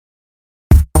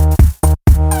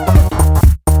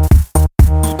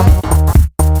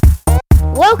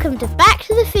welcome to Back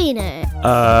to the Phoenix.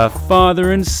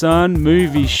 Father and son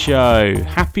movie show.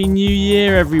 Happy New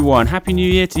Year, everyone. Happy New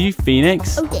Year to you,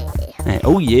 Phoenix. Oh yeah. Hey,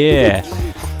 oh yeah.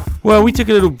 Well, we took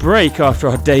a little break after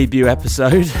our debut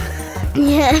episode.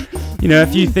 Yeah. You know, a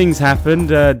few things happened.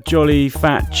 A jolly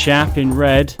fat chap in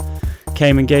red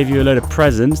came and gave you a load of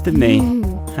presents, didn't he?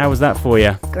 How was that for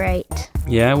you? Great.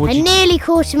 Yeah, I nearly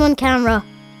caught him on camera.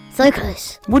 So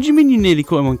close. What do you mean you nearly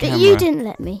caught him on camera? But you didn't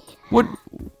let me. What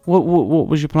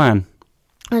was your plan?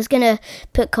 I was going to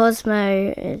put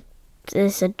Cosmo,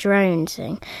 there's a drone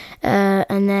thing,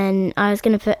 and then I was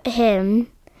going to put him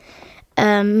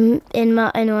in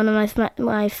one of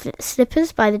my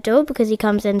slippers by the door, because he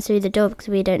comes in through the door because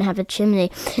we don't have a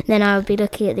chimney. And then I would be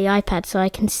looking at the iPad so I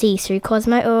can see through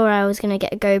Cosmo, or I was going to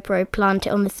get a GoPro, plant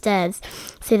it on the stairs,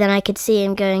 so then I could see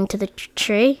him going to the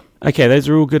tree. Okay, those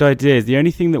are all good ideas. The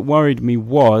only thing that worried me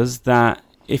was that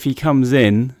if he comes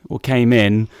in or came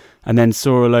in and then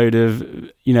saw a load of,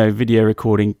 video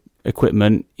recording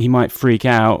equipment, he might freak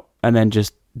out and then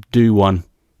just do one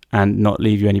and not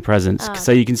leave you any presents.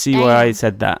 So you can see why I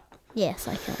said that. Yes,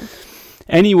 I can.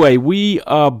 Anyway, we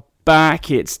are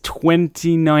back. It's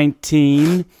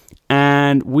 2019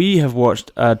 and we have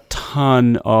watched a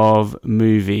ton of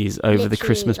movies over the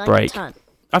Christmas break.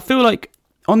 I feel like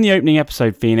on the opening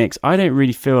episode, Phoenix, I don't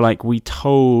really feel like we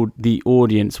told the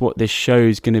audience what this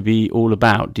show's going to be all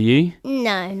about, do you?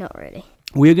 No, not really.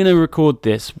 We're going to record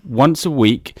this once a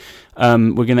week.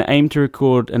 We're going to aim to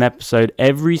record an episode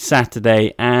every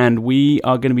Saturday, and we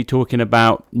are going to be talking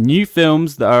about new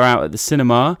films that are out at the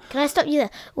cinema. Can I stop you there?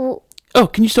 Well,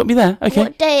 can you stop me there? Okay.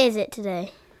 What day is it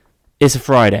today? It's a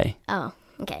Friday. Oh,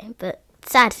 okay. But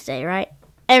Saturday, right?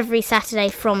 Every Saturday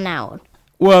from now on.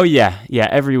 Well, yeah,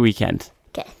 every weekend.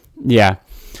 Okay. Yeah.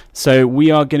 So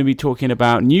we are going to be talking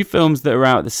about new films that are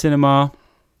out at the cinema,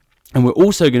 and we're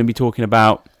also going to be talking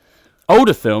about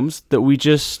older films that we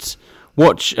just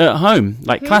watch at home,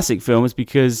 like classic films,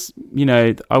 because,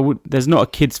 there's not a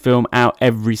kids' film out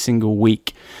every single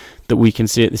week that we can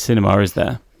see at the cinema, is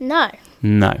there? No.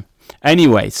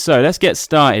 Anyway, so let's get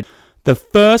started. The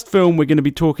first film we're going to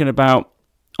be talking about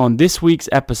on this week's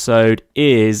episode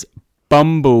is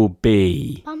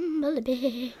Bumblebee.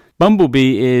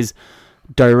 Bumblebee is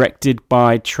directed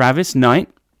by Travis Knight.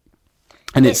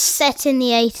 And it's set in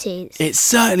the 80s. It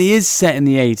certainly is set in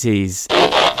the 80s.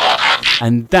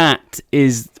 And that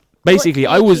is basically,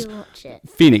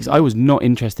 Phoenix, I was not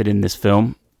interested in this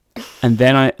film. And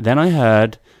then I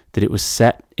heard that it was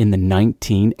set in the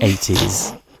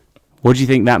 1980s. What do you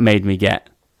think that made me get?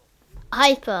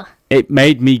 Hyper. It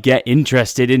made me get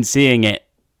interested in seeing it.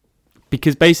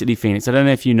 Because basically, Phoenix, I don't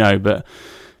know if you know, but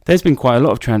there's been quite a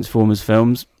lot of Transformers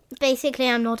films. Basically,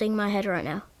 I'm nodding my head right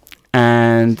now.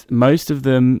 And most of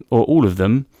them, or all of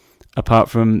them, apart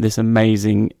from this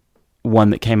amazing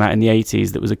one that came out in the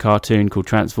 80s that was a cartoon called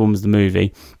Transformers the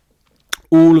Movie,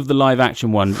 all of the live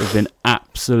action ones have been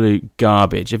absolute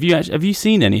garbage. Have you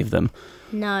seen any of them?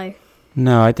 No.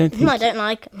 No, I don't think... I don't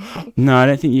like them. No, I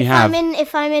don't think you have.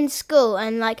 If I'm in school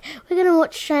and we're going to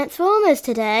watch Transformers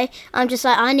today, I'm just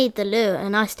like, I need the loo,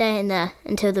 and I stay in there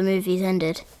until the movie's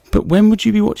ended. But when would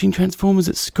you be watching Transformers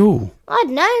at school? I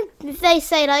don't know. If they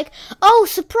say oh,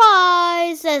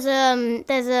 surprise, there's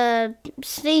a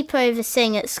sleepover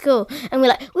thing at school, and we're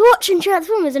like, we're watching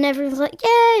Transformers, and everyone's like,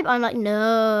 yay! But I'm like,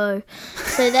 no.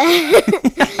 So then.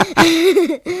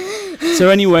 So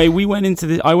anyway, I went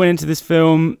into this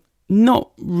film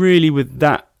not really with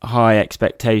that high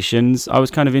expectations. I was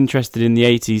kind of interested in the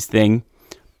 80s thing,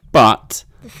 but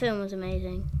the film was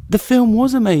amazing. The film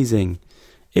was amazing.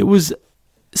 It was.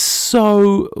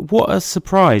 So, what a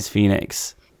surprise,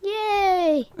 Phoenix.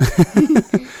 Yay!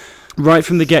 Right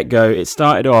from the get-go, it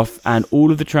started off and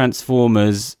all of the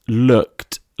Transformers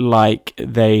looked like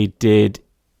they did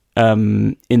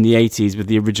in the 80s with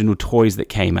the original toys that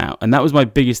came out. And that was my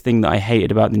biggest thing that I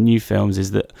hated about the new films,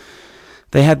 is that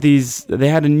they had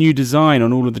a new design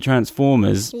on all of the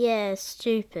Transformers. Yeah,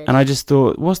 stupid. And I just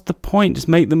thought, what's the point? Just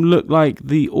make them look like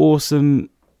the awesome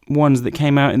ones that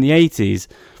came out in the 80s.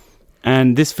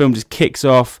 And this film just kicks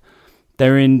off.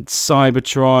 They're in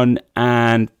Cybertron,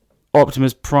 and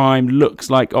Optimus Prime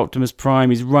looks like Optimus Prime.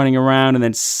 He's running around, and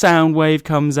then Soundwave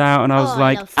comes out, and I was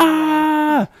like,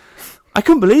 I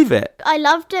couldn't believe it. I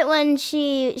loved it when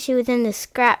she was in the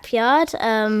scrapyard,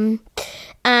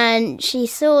 and she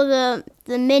saw the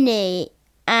Mini,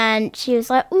 and she was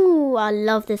like, ooh, I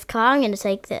love this car, I'm going to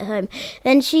take it home.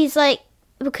 Then she's like,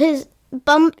 because...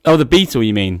 the Beetle,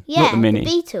 you mean? Yeah, not the Mini. The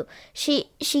Beetle.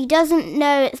 She doesn't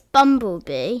know it's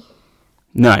Bumblebee.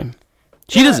 No.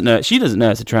 She doesn't know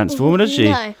it's a Transformer, does she?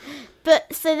 No.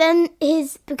 But so then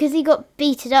because he got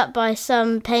beaten up by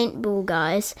some paintball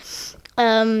guys,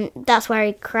 that's where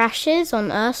he crashes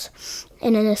on Earth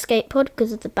in an escape pod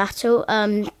because of the battle.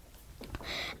 And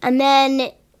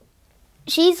then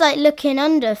she's like looking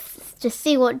under to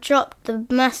see what dropped the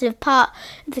massive part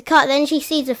of the car. Then she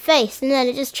sees a face, and then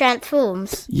it just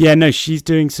transforms. Yeah, no, she's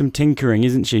doing some tinkering,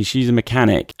 isn't she? She's a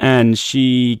mechanic, and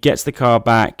she gets the car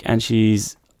back, and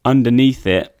she's underneath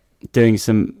it doing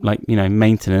some, like, you know,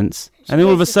 maintenance. And then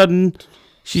all of a sudden,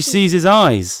 she sees his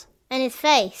eyes. And his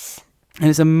face. And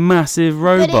it's a massive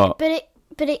robot.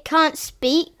 But it can't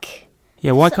speak.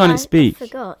 Yeah, why can't it speak? I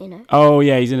forgot, you know. Oh,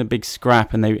 yeah, he's in a big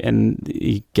scrap, and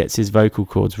he gets his vocal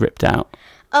cords ripped out.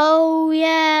 Oh,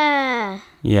 yeah.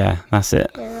 Yeah, that's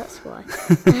it. Yeah, that's why.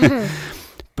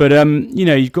 But, you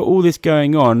know, you've got all this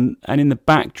going on, and in the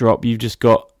backdrop, you've just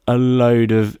got a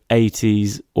load of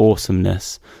 80s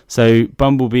awesomeness. So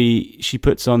Bumblebee, she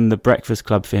puts on The Breakfast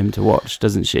Club for him to watch,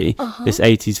 doesn't she? Uh-huh. This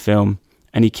 80s film.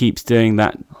 And he keeps doing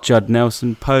that Judd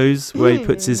Nelson pose where he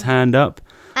puts his hand up.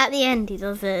 At the end, he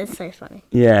does it. It's so funny.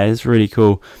 Yeah, it's really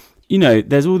cool. You know,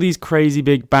 there's all these crazy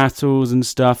big battles and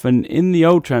stuff. And in the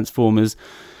old Transformers,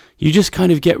 you just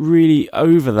kind of get really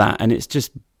over that. And it's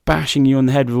just bashing you on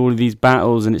the head with all of these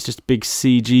battles. And it's just a big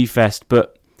CG fest.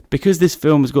 But because this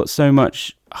film has got so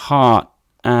much heart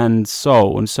and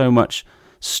soul and so much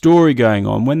story going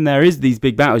on, when there is these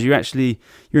big battles, you're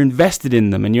invested in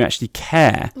them and you actually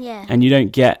care. Yeah. And you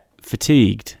don't get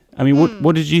fatigued. I mean,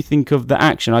 what did you think of the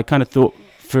action? I kind of thought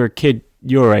for a kid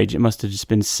your age, it must have just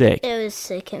been sick. It was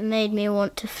sick. It made me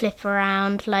want to flip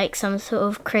around like some sort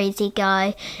of crazy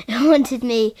guy. It wanted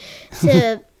me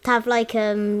to have like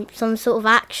some sort of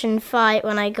action fight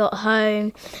when I got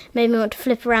home. Made me want to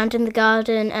flip around in the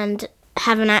garden and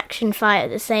have an action fight at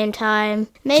the same time.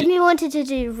 Made me wanted to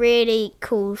do really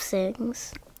cool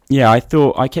things. Yeah,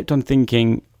 I kept on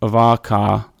thinking of our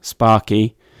car,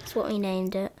 Sparky. That's what we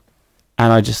named it.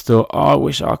 And I just thought, I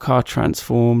wish our car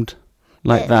transformed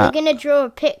like that. We're going to draw a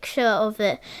picture of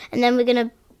it. And then we're going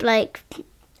to, like,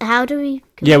 how do we...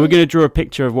 Yeah, we're going to draw a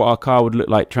picture of what our car would look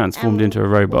like transformed into a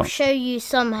robot. We'll show you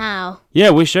somehow. Yeah,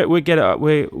 we'll get it up.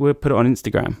 We'll put it on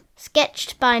Instagram.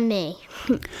 Sketched by me.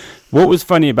 What was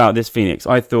funny about this, Phoenix,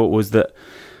 I thought, was that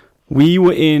we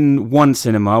were in one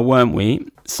cinema, weren't we?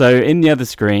 So in the other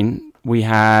screen, we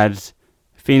had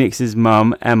Phoenix's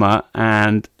mum, Emma,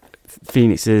 and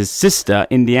Phoenix's sister,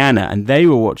 Indiana, and they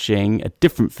were watching a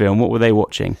different film. What were they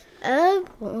watching?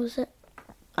 What was it?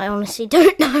 I honestly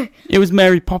don't know. It was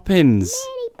Mary Poppins.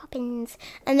 Mary Poppins.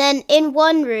 And then in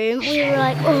one room, we were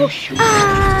like,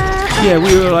 Yeah,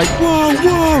 we were like, whoa,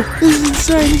 this is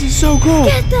insane, this is so cool.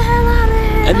 Get the hell out of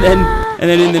here. And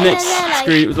then in the next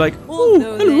screen, it was like, oh,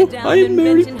 hello, I'm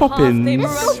Mary Poppins.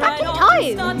 It's so fucking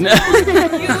time.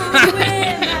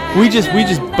 We just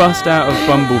bust out of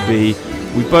Bumblebee.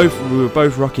 We were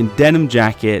both rocking denim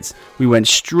jackets. We went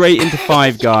straight into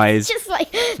Five Guys. Just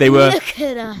like, look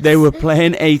at us. They were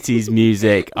playing 80s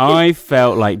music. I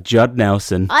felt like Judd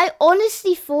Nelson. I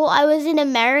honestly thought I was in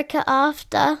America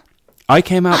after. I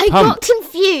came out pumped. I got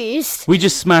confused. We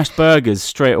just smashed burgers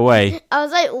straight away. I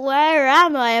was like, where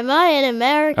am I? Am I in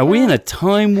America? Are we in a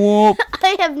time warp?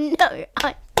 I have no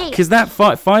idea. Because that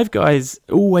Five Guys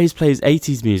always plays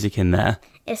 80s music in there.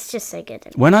 It's just so good.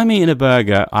 When I'm eating a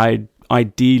burger, I'd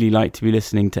ideally like to be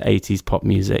listening to 80s pop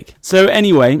music. So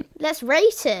anyway... Let's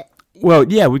rate it.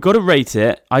 Well, yeah, we've got to rate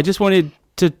it. I just wanted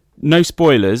to... No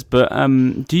spoilers, but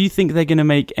do you think they're going to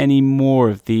make any more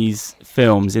of these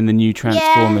films in the new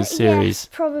Transformers series?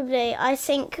 Yeah, probably. I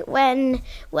think when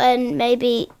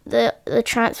maybe the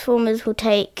Transformers will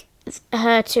take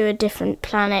her to a different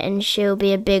planet and she'll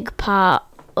be a big part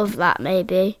of that,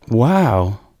 maybe.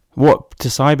 Wow. What, to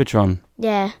Cybertron?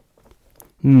 Yeah.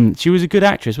 She was a good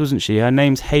actress, wasn't she? Her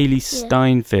name's Haley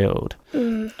Steinfeld.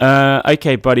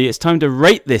 Okay, buddy, it's time to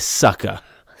rate this sucker.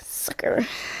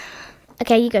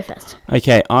 Okay, you go first.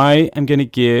 Okay, I am going to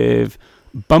give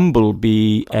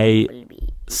Bumblebee a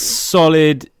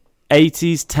solid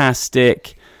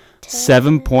 80s-tastic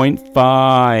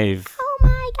 7.5. Oh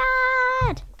my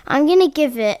god! I'm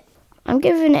giving it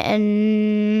a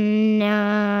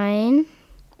 9.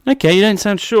 Okay, you don't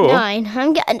sound sure. 9.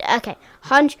 Okay,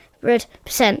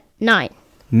 100% 9.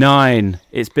 9.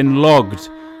 It's been logged.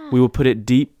 We will put it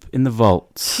deep in the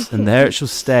vaults, and there it shall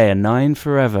stay, a 9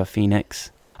 forever,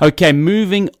 Phoenix. Okay,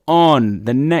 moving on.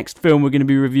 The next film we're going to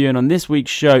be reviewing on this week's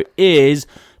show is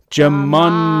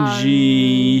Jumanji.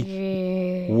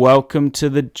 Welcome to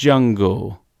the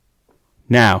jungle.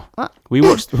 Now, we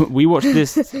watched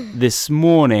this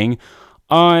morning.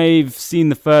 I've seen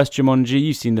the first Jumanji.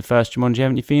 You've seen the first Jumanji,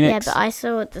 haven't you, Phoenix? Yeah, but I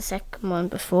saw the second one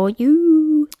before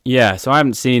you. Yeah, so I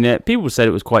haven't seen it. People said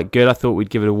it was quite good. I thought we'd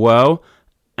give it a whirl.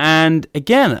 And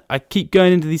again, I keep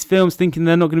going into these films thinking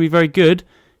they're not going to be very good.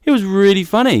 It was really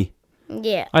funny.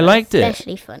 Yeah. I liked it.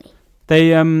 Especially funny.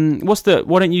 They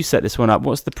why don't you set this one up?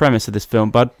 What's the premise of this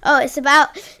film, bud? Oh,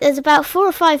 there's about 4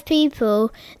 or 5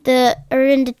 people that are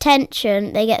in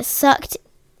detention. They get sucked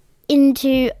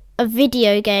into a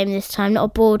video game this time, not a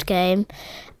board game,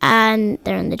 and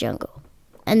they're in the jungle.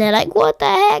 And they're like, what the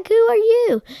heck? Who are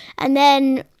you? And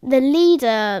then the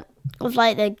leader of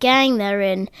like the gang they're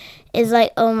in is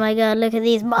like, oh my god, look at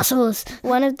these muscles.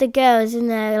 One of the girls in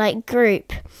their like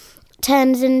group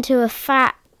turns into a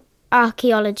fat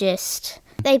archaeologist.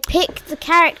 They pick the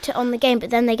character on the game, but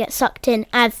then they get sucked in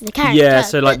as the character. Yeah,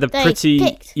 so like the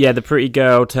pretty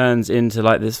girl turns into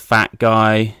like this fat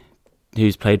guy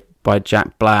who's played by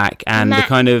Jack Black, and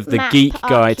the geek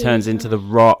guy turns into the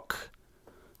Rock.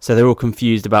 So they're all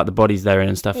confused about the bodies they're in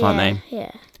and stuff, aren't they?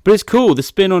 Yeah. But it's cool. The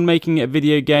spin on making it a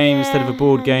video game instead of a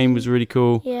board game was really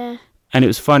cool. Yeah. And it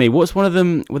was funny. What's one of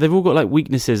them? Well, they've all got like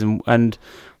weaknesses, and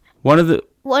one of the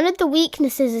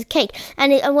weaknesses is cake,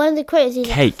 and one of the quotes is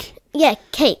cake. Yeah,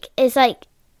 cake. It's like,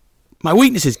 my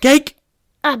weakness is cake.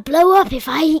 I blow up if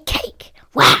I eat cake.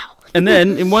 Wow. And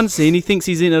then in one scene, he thinks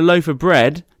he's eating a loaf of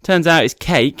bread. Turns out it's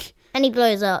cake. And he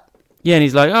blows up. Yeah, and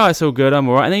he's like, oh, it's all good. I'm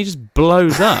all right. And then he just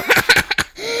blows up.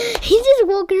 He's just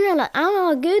walking around like, I'm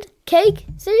all good. Cake?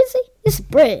 Seriously? It's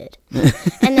bread.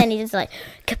 And then he's just like,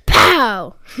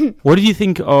 kapow. What did you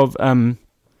think of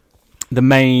the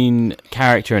main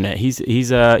character in it? He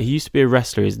used to be a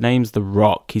wrestler. His name's The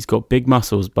Rock. He's got big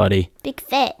muscles, buddy. Big,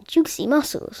 fat, juicy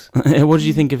muscles. What did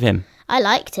you think of him? I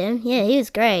liked him. Yeah, he was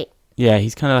great. Yeah,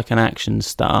 he's kind of like an action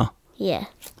star. Yeah.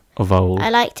 Of old. I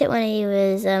liked it when he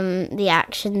was the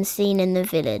action scene in the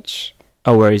village.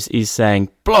 Oh, where he's saying,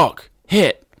 block,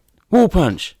 hit, wall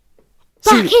punch.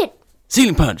 Block, hit.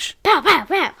 Ceiling punch. Pow, pow,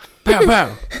 pow. Pow,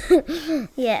 pow.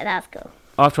 Yeah, that's cool.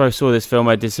 After I saw this film,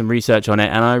 I did some research on it,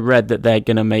 and I read that they're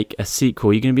going to make a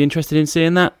sequel. Are you going to be interested in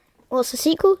seeing that? What's the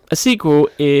sequel? A sequel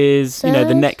is,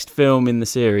 the next film in the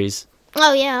series.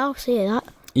 Oh, yeah, I'll see that.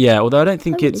 Yeah, although I don't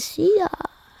think it's... see that.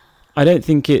 I don't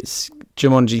think it's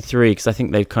Jumanji 3, because I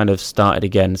think they've kind of started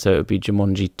again, so it would be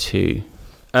Jumanji 2.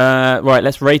 Right,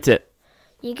 let's rate it.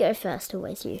 You go first,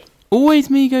 always you. Always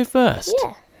me go first?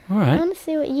 Yeah. All right. I want to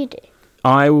see what you do.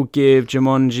 I will give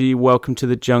Jumanji Welcome to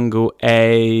the Jungle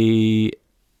a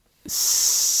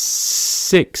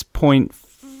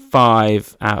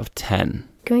 6.5 out of 10.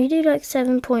 Can we do like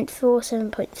 7.4,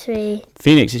 7.3?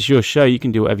 Phoenix, it's your show. You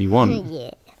can do whatever you want.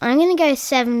 Yeah. I'm going to go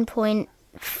 7.4.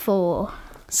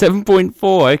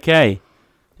 7.4, okay.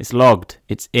 It's logged.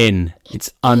 It's in.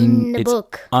 It's in the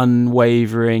book.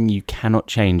 Unwavering. You cannot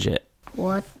change it.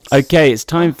 What? Okay, it's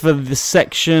time for the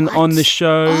section on the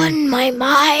show on my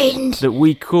mind that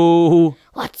we call...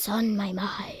 What's on my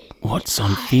mind? What's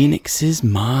on Phoenix's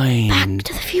mind? Back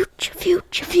to the future,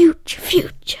 future, future,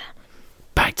 future.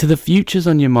 Back to the Future's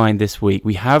on your mind this week.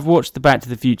 We have watched the Back to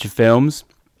the Future films.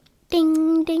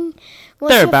 Ding, ding.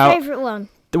 What's your favourite one?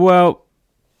 Well,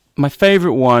 my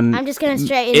favourite one... I'm just going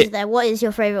straight into there. What is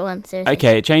your favourite one? Seriously.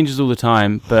 Okay, it changes all the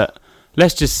time, but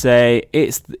let's just say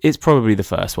it's probably the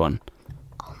first one.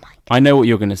 Oh my god. I know what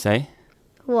you're going to say.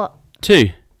 What? 2.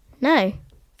 No.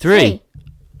 3.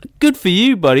 Good for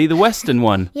you, buddy, the Western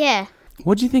one. Yeah.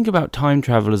 What do you think about time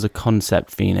travel as a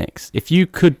concept, Phoenix? If you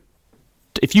had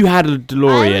a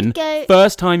DeLorean,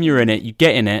 first time you're in it, you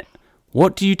get in it,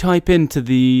 what do you type into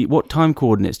what time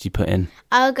coordinates do you put in?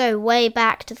 I'll go way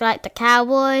back to like the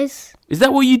Cowboys. Is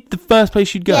that the first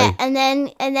place you'd go? Yeah, and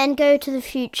then go to the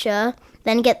future,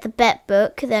 then get the bet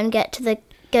book, then go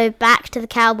back to the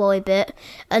cowboy bit,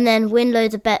 and then win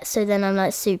loads of bets, so then I'm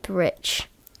like super rich.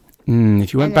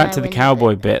 If you went back to the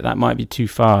cowboy bit, that might be too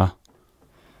far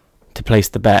to place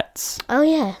the bets. Oh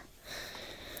yeah.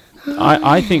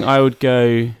 I think I would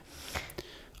go...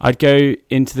 I'd go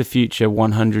into the future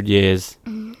 100 years.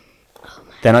 Then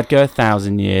I'd go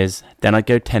 1,000 years. Then I'd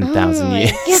go 10,000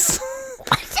 years.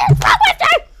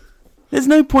 There's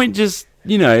no point just,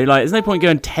 there's no point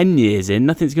going 10 years in.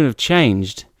 Nothing's going to have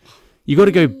changed. You got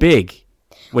to go big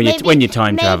when you're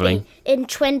time traveling. In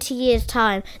 20 years'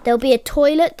 time, there'll be a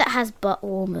toilet that has butt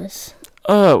warmers.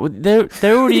 Oh, there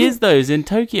already is those in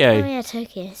Tokyo. Oh yeah,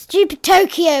 Tokyo. Stupid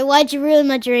Tokyo! Why'd you ruin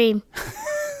my dream?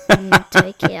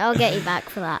 Tokyo. I'll get you back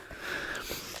for that.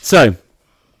 So,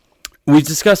 we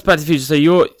discussed Back to the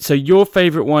Future. So your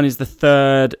favourite one is the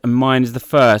third, and mine is the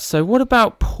first. So what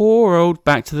about poor old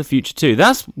Back to the Future 2?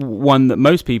 That's one that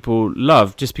most people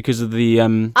love just because of the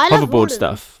hoverboard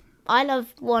stuff. I love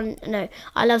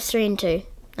 3 and 2.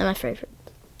 They're my favourite.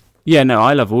 Yeah, no,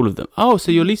 I love all of them. Oh,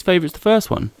 so your least favourite's the first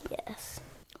one? Yes.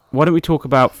 why don't we talk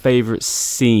about favourite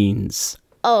scenes?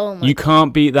 Oh my You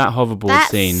can't beat that hoverboard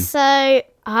That's scene. so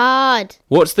hard.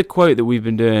 What's the quote that we've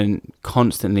been doing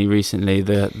constantly recently?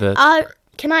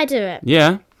 Can I do it?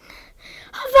 Yeah.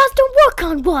 Hoverboards don't work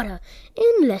on water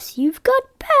unless you've got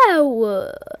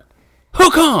power.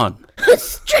 Hook on!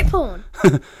 Strip on.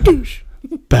 Douche.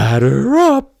 Batter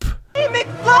up! Hey,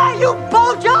 McFly, you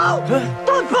bojo!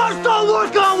 Those boats don't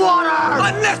work on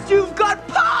water! Unless you've got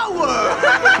power!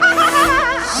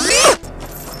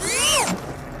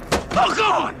 Hook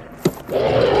on!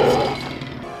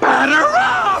 Batter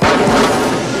up!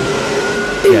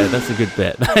 Yeah, that's a good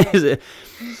bit. That is it.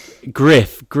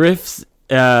 Griff's,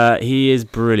 he is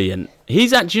brilliant.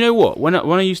 He's actually, you know what? When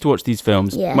I used to watch these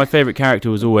films, Yeah. my favourite character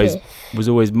was always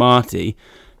Marty.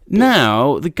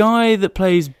 Now, the guy that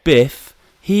plays Biff,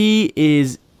 he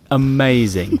is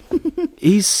amazing.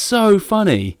 He's so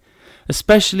funny,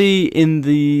 especially in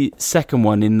the second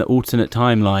one, in the alternate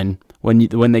timeline,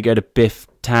 when they go to Biff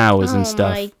Towers and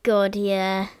stuff, Oh my god,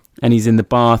 yeah. and he's in the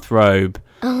bathrobe.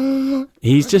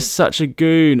 He's just such a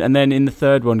goon. And then in the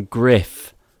third one,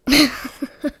 Griff.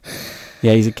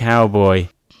 Yeah, he's a cowboy.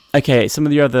 Okay, some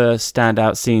of the other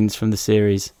standout scenes from the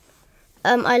series.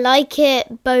 I like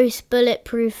it, both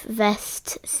bulletproof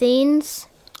vest scenes.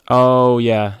 Oh,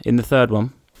 yeah, in the third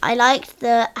one. I liked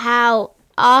how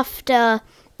after,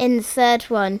 in the third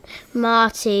one,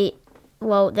 Marty,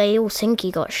 well, they all think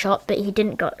he got shot, but he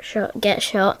didn't get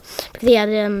shot. Because he had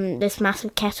this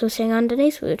massive kettle thing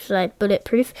underneath, which was like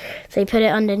bulletproof. So he put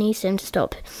it underneath him to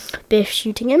stop Biff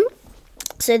shooting him.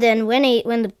 So then when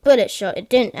the bullet shot, it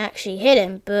didn't actually hit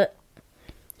him, but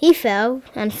he fell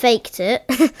and faked it.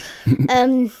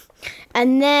 And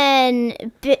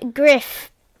then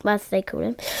Griff, as they call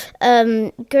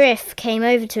him, Griff came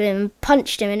over to him and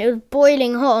punched him, and it was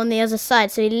boiling hot on the other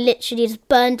side, so he literally just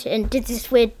burnt it and did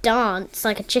this weird dance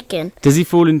like a chicken. Does he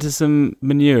fall into some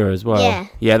manure as well? Yeah.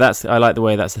 Yeah, I like the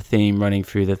way that's the theme running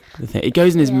through the thing. It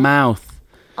goes in his mouth.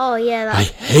 Oh, yeah, I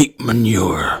hate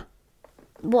manure.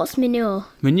 What's manure?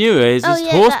 Manure is just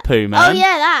horse poo, man. Oh,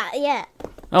 yeah, yeah.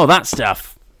 Oh, that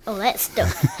stuff. Oh, that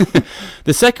stuff.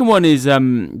 The second one is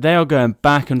they are going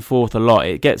back and forth a lot.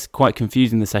 It gets quite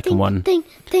confusing, the second one.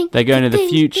 They're going to the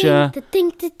future.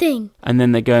 And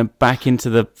then they're going back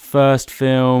into the first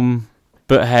film.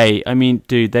 But hey, I mean,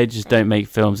 dude, they just don't make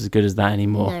films as good as that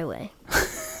anymore. No way.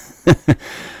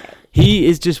 He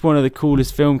is just one of the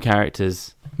coolest film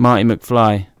characters, Marty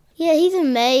McFly. Yeah, he's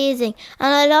amazing.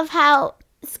 And I love how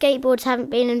skateboards haven't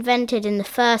been invented in the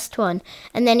first one,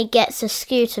 and then he gets a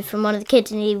scooter from one of the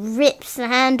kids and he rips the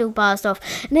handlebars off,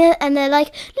 and they're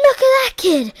like, look at that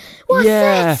kid, what's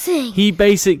that thing? He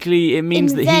basically, it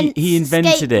means that he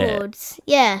invented skateboards.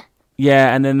 it.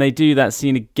 Yeah, and then they do that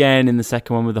scene again in the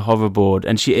second one with the hoverboard,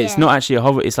 and it's not actually a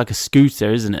hover, it's like a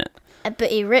scooter, isn't it? But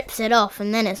he rips it off,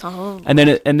 and then it's a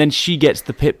hoverboard. And then she gets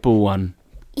the pit bull one.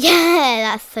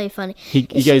 Yeah, that's so funny. He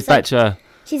goes back to her.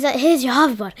 She's like, here's your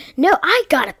hoverboard. No, I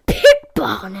got a pit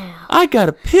bull now. I got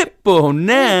a pit bull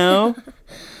now.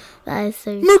 That is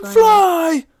so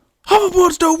McFly!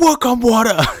 Hoverboards don't work on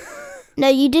water. No,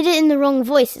 you did it in the wrong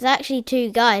voice. It's actually two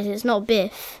guys. It's not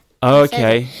Biff. Oh,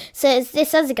 okay. So it's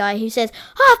this other guy who says,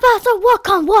 hoverboards don't work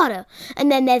on water.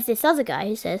 And then there's this other guy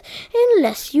who says,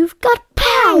 unless you've got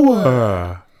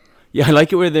power. Yeah, I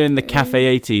like it where they're in the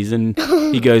Cafe 80s and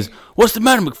he goes, what's the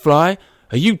matter, McFly?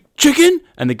 Are you chicken?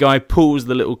 And the guy pulls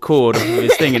the little cord off of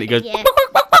his thing and it goes,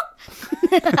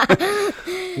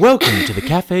 welcome to the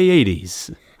Cafe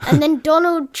 80s. And then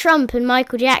Donald Trump and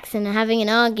Michael Jackson are having an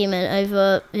argument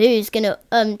over who's going to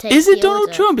take Is the it Donald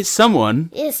order. Trump? It's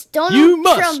someone. It's Donald You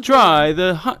Trump. must try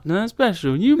the hot nut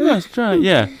special. You must try,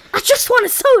 yeah. I just want a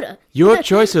soda. Your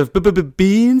choice of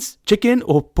beans, chicken,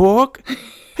 or pork.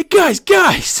 Hey, guys.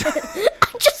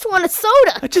 I just want a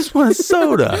soda. I just want a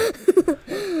soda.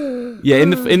 Yeah, in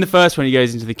the first one, he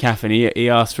goes into the cafe and he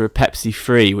asks for a Pepsi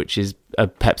free, which is a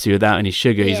Pepsi without any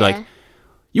sugar. He's like,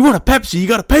 you want a Pepsi? You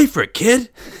got to pay for it, kid.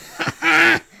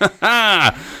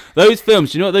 Those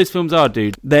films, do you know what those films are,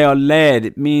 dude? They are layered.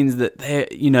 It means that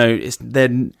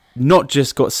they're not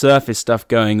just got surface stuff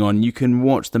going on. You can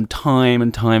watch them time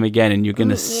and time again, and you're going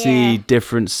to see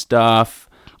different stuff.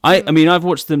 I mean, I've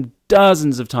watched them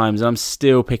dozens of times, and I'm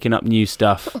still picking up new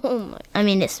stuff. Oh my! I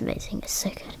mean, it's amazing. It's so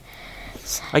good.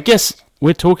 I guess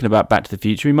we're talking about Back to the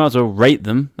Future. We might as well rate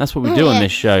them. That's what we do on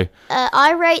this show.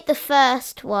 I rate the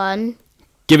first one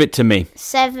Give it to me.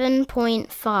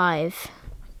 7.5.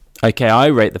 Okay, I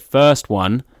rate the first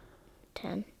one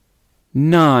 10.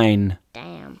 9.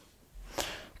 Damn.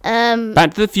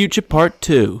 Back to the Future Part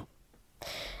 2.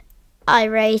 I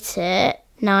rate it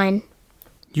 9.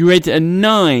 You rate it a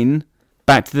 9.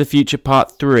 Back to the Future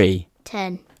Part 3.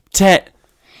 10.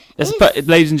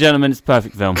 Ladies and gentlemen, it's a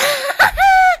perfect film.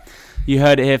 You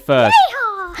heard it here first.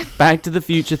 Back to the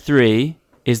Future 3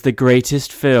 is the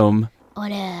greatest film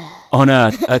on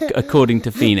Earth, according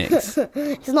to Phoenix.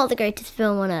 It's not the greatest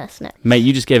film on Earth, no. Mate,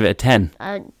 you just gave it a 10.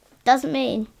 Doesn't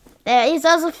mean. There is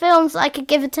other films I could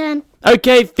give a 10.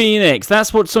 Okay, Phoenix,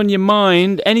 that's what's on your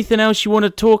mind. Anything else you want to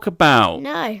talk about?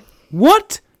 No.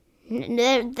 What?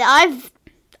 I've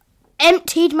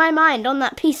emptied my mind on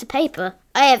that piece of paper.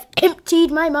 I have emptied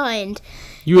my mind.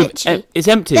 It's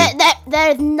empty.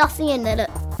 There is nothing in there. Look.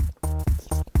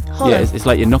 Yeah, it's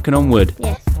like you're knocking on wood.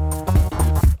 Yes.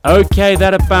 Okay,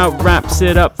 that about wraps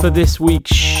it up for this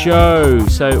week's show.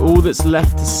 So all that's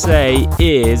left to say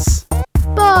is...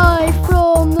 Bye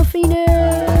from the Phoenix.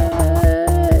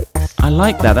 I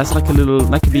like that. That's like a little...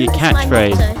 That could be a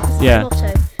catchphrase. My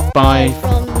motto. Bye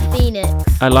from the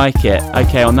Phoenix. I like it.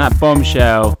 Okay, on that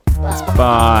bombshell,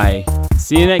 bye.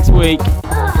 See you next week.